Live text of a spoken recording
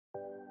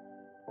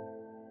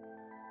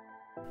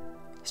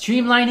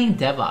Streamlining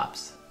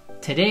DevOps.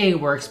 Today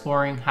we're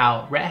exploring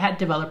how Red Hat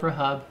Developer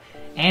Hub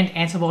and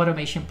Ansible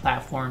Automation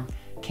Platform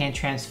can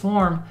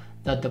transform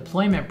the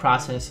deployment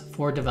process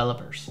for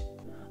developers.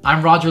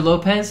 I'm Roger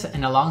Lopez,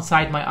 and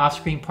alongside my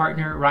off-screen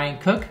partner Ryan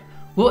Cook,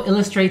 we'll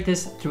illustrate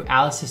this through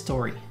Alice's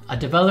story, a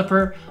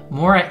developer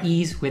more at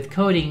ease with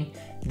coding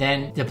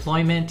than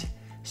deployment,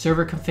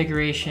 server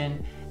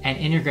configuration, and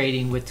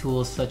integrating with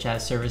tools such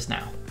as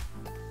ServiceNow.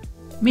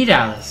 Meet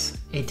Alice,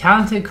 a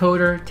talented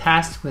coder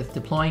tasked with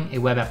deploying a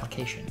web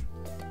application.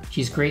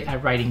 She's great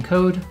at writing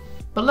code,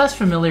 but less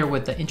familiar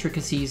with the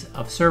intricacies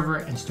of server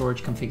and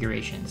storage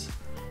configurations,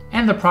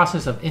 and the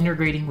process of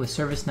integrating with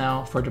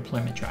ServiceNow for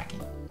deployment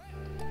tracking.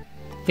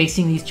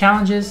 Facing these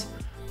challenges,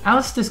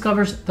 Alice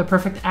discovers the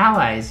perfect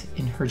allies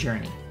in her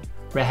journey: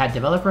 Red Hat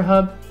Developer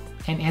Hub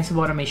and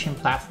Ansible Automation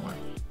Platform.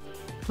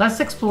 Let's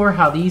explore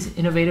how these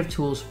innovative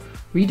tools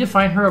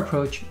redefine her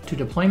approach to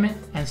deployment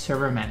and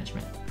server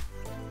management.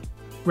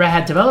 Red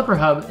Hat Developer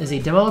Hub is a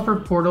developer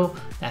portal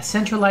that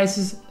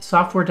centralizes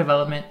software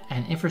development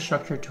and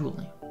infrastructure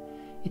tooling.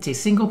 It's a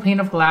single pane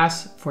of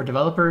glass for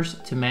developers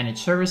to manage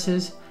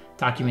services,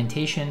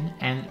 documentation,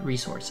 and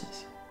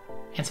resources.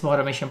 Ansible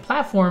Automation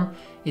Platform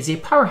is a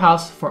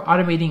powerhouse for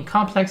automating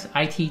complex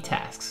IT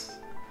tasks.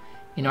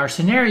 In our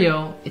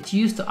scenario, it's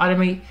used to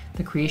automate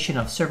the creation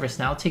of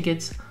ServiceNow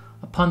tickets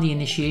upon the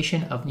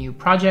initiation of new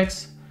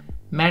projects,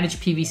 manage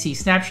PVC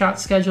snapshot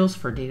schedules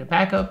for data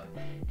backup,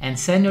 and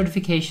send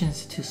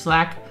notifications to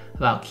Slack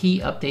about key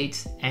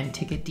updates and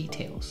ticket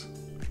details.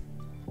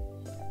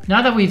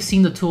 Now that we've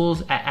seen the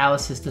tools at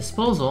Alice's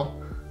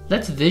disposal,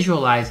 let's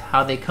visualize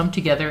how they come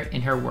together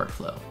in her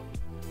workflow.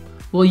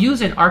 We'll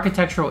use an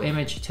architectural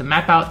image to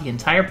map out the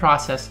entire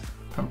process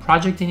from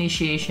project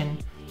initiation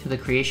to the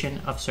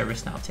creation of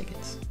ServiceNow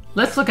tickets.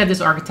 Let's look at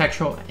this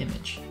architectural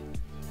image.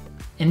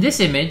 In this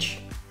image,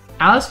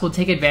 Alice will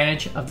take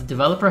advantage of the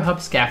Developer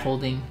Hub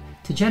scaffolding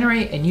to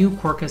generate a new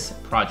Quarkus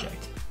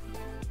project.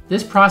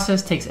 This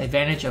process takes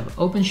advantage of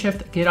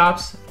OpenShift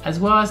GitOps as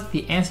well as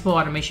the Ansible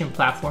Automation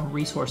Platform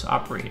resource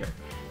operator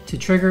to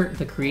trigger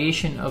the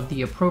creation of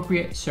the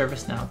appropriate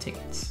ServiceNow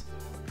tickets.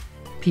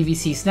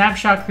 PVC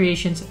snapshot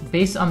creations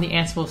based on the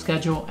Ansible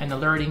schedule and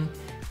alerting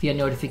via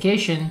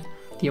notification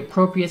the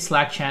appropriate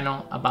Slack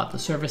channel about the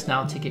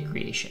ServiceNow ticket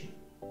creation.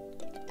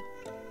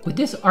 With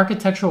this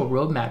architectural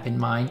roadmap in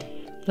mind,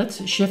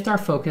 let's shift our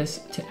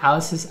focus to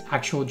Alice's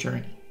actual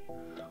journey.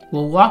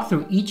 We'll walk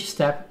through each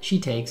step she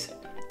takes,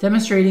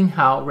 demonstrating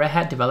how Red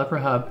Hat Developer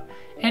Hub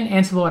and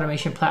Ansible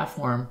Automation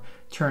Platform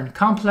turn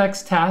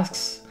complex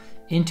tasks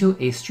into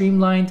a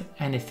streamlined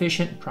and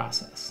efficient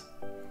process.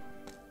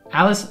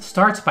 Alice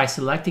starts by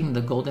selecting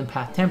the Golden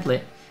Path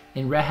template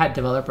in Red Hat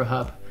Developer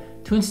Hub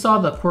to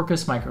install the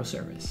Quarkus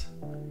microservice.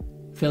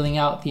 Filling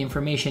out the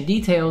information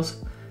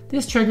details,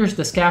 this triggers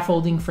the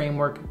scaffolding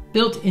framework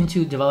built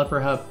into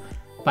Developer Hub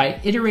by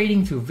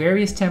iterating through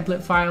various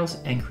template files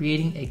and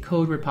creating a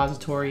code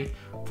repository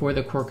for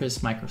the Quarkus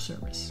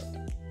microservice.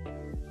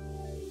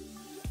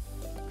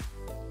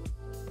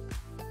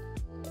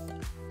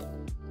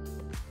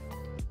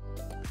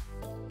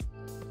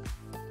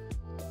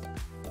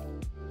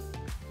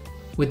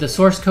 With the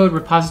source code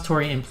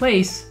repository in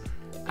place,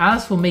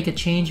 Alice will make a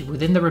change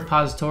within the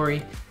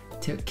repository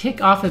to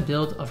kick off a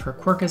build of her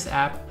Quarkus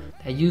app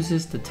that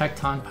uses the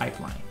Tekton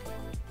pipeline.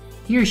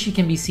 Here she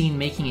can be seen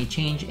making a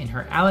change in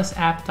her Alice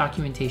app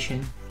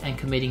documentation and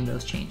committing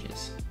those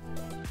changes.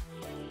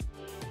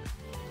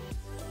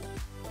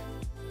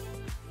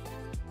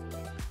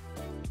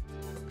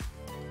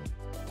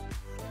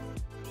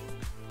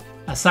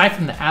 Aside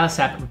from the Alice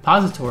app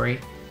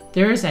repository,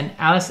 there is an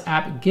Alice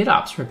app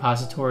GitOps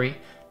repository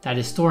that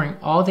is storing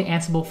all the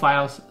Ansible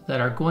files that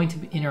are going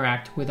to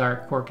interact with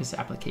our Quarkus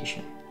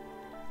application.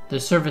 The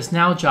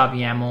ServiceNow job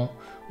YAML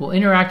will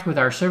interact with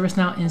our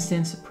ServiceNow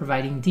instance,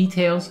 providing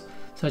details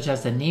such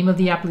as the name of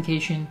the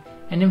application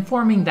and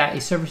informing that a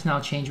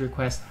ServiceNow change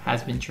request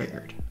has been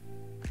triggered.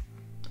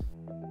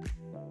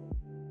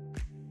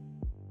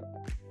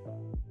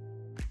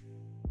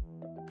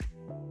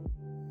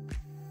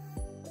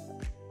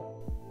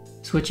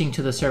 Switching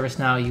to the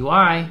ServiceNow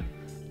UI,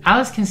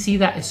 Alice can see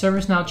that a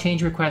ServiceNow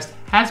change request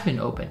has been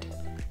opened,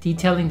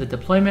 detailing the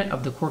deployment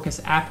of the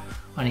Quarkus app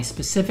on a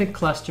specific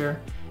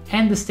cluster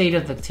and the state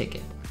of the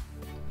ticket.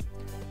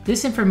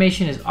 This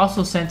information is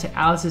also sent to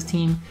Alice's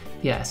team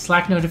via a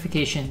Slack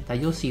notification that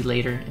you'll see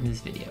later in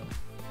this video.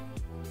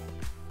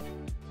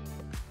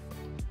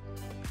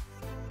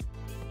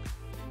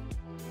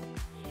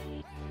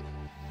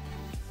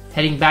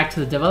 Heading back to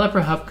the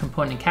Developer Hub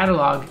component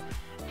catalog,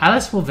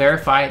 Alice will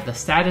verify the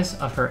status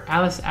of her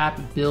Alice app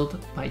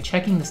build by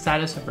checking the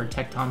status of her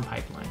Tekton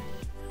pipeline.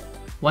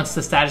 Once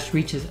the status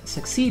reaches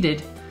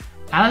succeeded,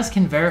 Alice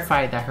can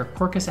verify that her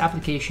Quarkus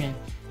application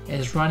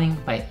is running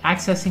by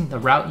accessing the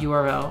route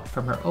URL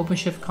from her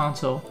OpenShift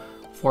console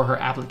for her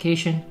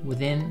application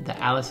within the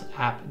Alice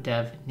app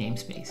dev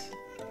namespace.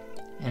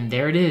 And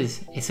there it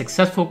is, a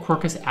successful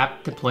Quarkus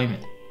app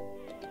deployment.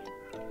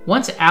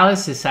 Once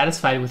Alice is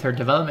satisfied with her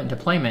development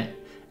deployment,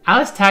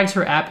 Alice tags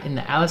her app in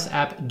the Alice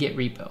app Git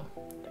repo.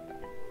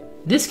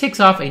 This kicks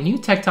off a new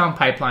Tecton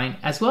pipeline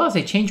as well as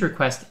a change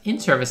request in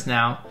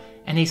ServiceNow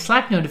and a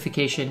Slack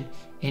notification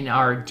in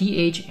our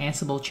DH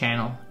Ansible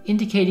channel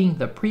indicating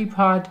the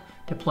pre-prod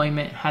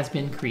deployment has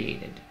been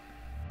created.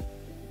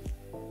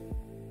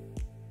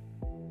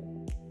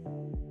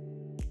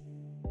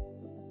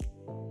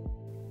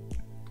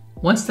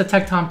 Once the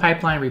Tecton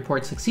pipeline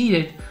report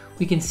succeeded,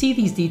 we can see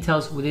these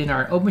details within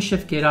our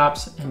OpenShift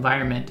GitOps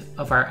environment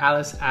of our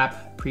Alice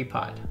app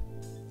pre-pod.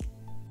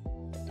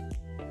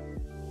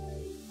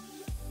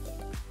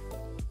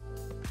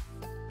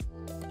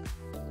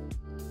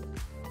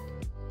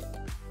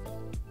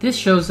 This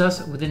shows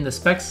us within the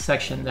specs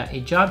section that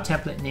a job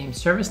template named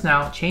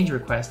ServiceNow change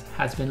request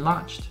has been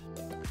launched.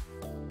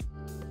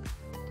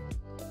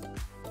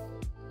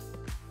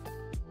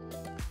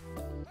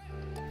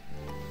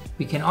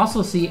 We can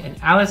also see an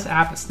Alice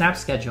app snap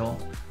schedule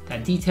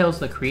that details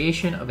the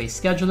creation of a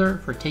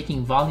scheduler for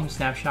taking volume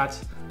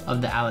snapshots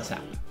of the Alice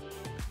app.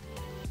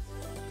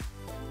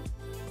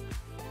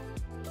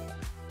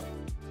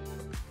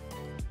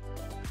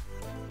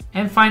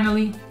 And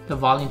finally, the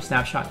volume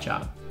snapshot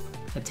job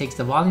that takes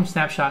the volume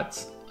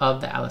snapshots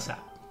of the Alice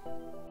app.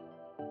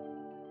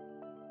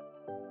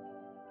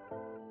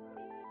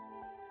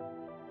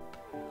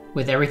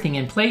 With everything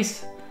in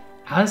place,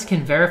 Alice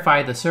can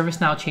verify the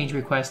ServiceNow change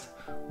request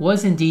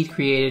was indeed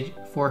created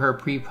for her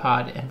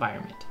pre-prod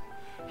environment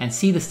and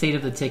see the state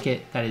of the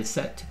ticket that is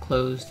set to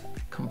closed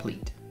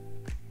complete.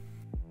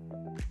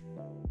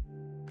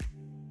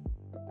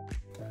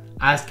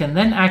 Alice can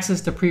then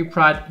access the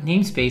pre-prod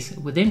namespace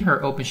within her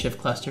OpenShift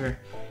cluster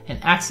and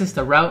access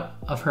the route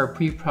of her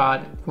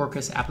pre-prod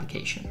Quarkus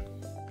application.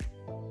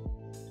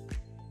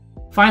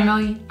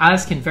 Finally,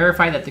 Alice can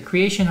verify that the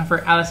creation of her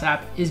Alice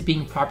app is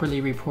being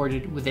properly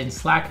reported within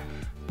Slack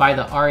by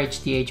the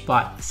RHDH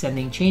bot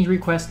sending change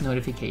request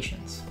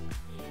notifications.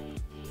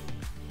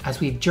 As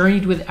we've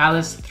journeyed with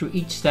Alice through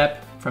each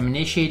step from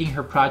initiating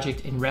her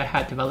project in Red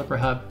Hat Developer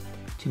Hub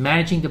to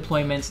managing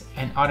deployments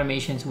and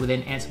automations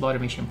within Ansible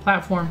Automation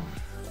Platform,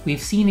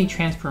 we've seen a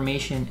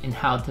transformation in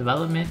how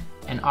development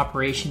and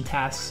operation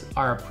tasks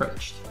are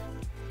approached.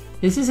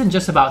 This isn't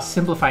just about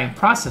simplifying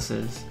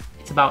processes,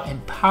 it's about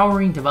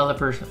empowering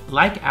developers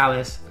like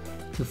Alice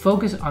to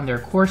focus on their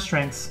core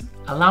strengths,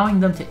 allowing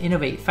them to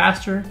innovate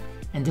faster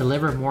and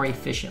deliver more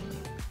efficiently.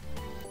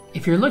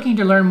 If you're looking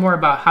to learn more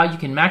about how you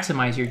can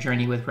maximize your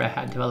journey with Red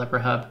Hat Developer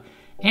Hub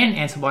and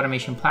Ansible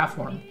Automation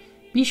Platform,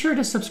 be sure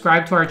to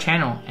subscribe to our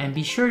channel and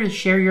be sure to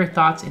share your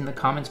thoughts in the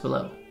comments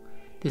below.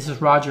 This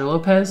is Roger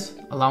Lopez,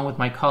 along with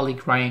my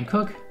colleague Ryan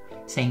Cook,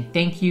 saying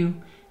thank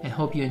you and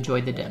hope you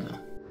enjoyed the demo.